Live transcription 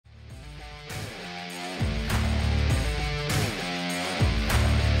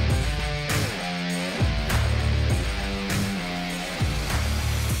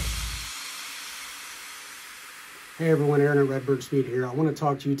Hey everyone, Aaron at Redbird Speed here. I want to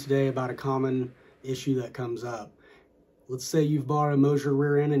talk to you today about a common issue that comes up. Let's say you've bought a Moser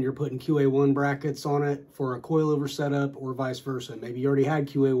rear end and you're putting QA1 brackets on it for a coilover setup or vice versa. Maybe you already had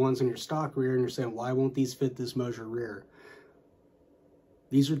QA1s in your stock rear and you're saying, why won't these fit this Moser rear?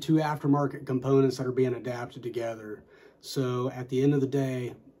 These are two aftermarket components that are being adapted together. So at the end of the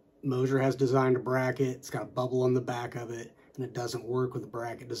day, Moser has designed a bracket, it's got a bubble on the back of it, and it doesn't work with a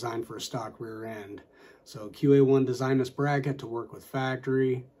bracket designed for a stock rear end. So QA1 designed this bracket to work with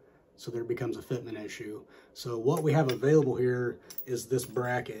factory, so there becomes a fitment issue. So what we have available here is this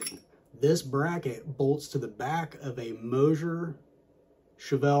bracket. This bracket bolts to the back of a Moser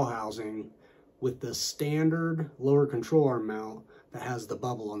Chevelle housing with the standard lower control arm mount that has the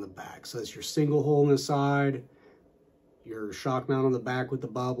bubble on the back. So it's your single hole in the side, your shock mount on the back with the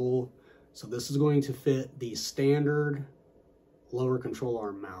bubble. So this is going to fit the standard lower control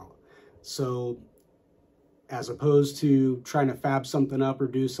arm mount. So as opposed to trying to fab something up or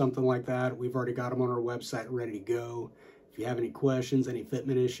do something like that, we've already got them on our website ready to go. If you have any questions, any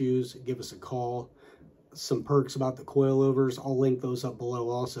fitment issues, give us a call. Some perks about the coilovers, I'll link those up below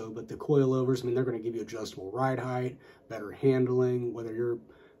also, but the coilovers, I mean, they're going to give you adjustable ride height, better handling, whether you're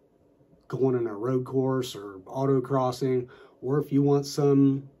going on a road course or auto crossing, or if you want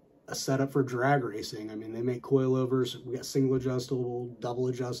a setup for drag racing. I mean, they make coilovers. We got single adjustable, double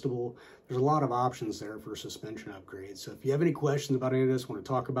adjustable. There's a lot of options there for suspension upgrades. So if you have any questions about any of this, want to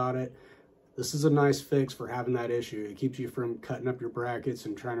talk about it, this is a nice fix for having that issue. It keeps you from cutting up your brackets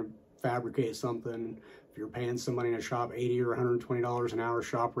and trying to fabricate something. If you're paying somebody in a shop $80 or $120 an hour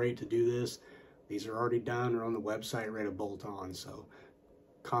shop rate to do this, these are already done or on the website ready to bolt on. So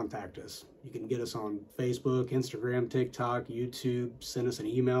contact us. You can get us on Facebook, Instagram, TikTok, YouTube, send us an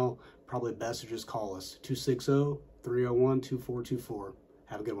email. Probably best to just call us, 260-301-2424.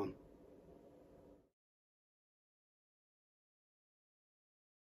 Have a good one.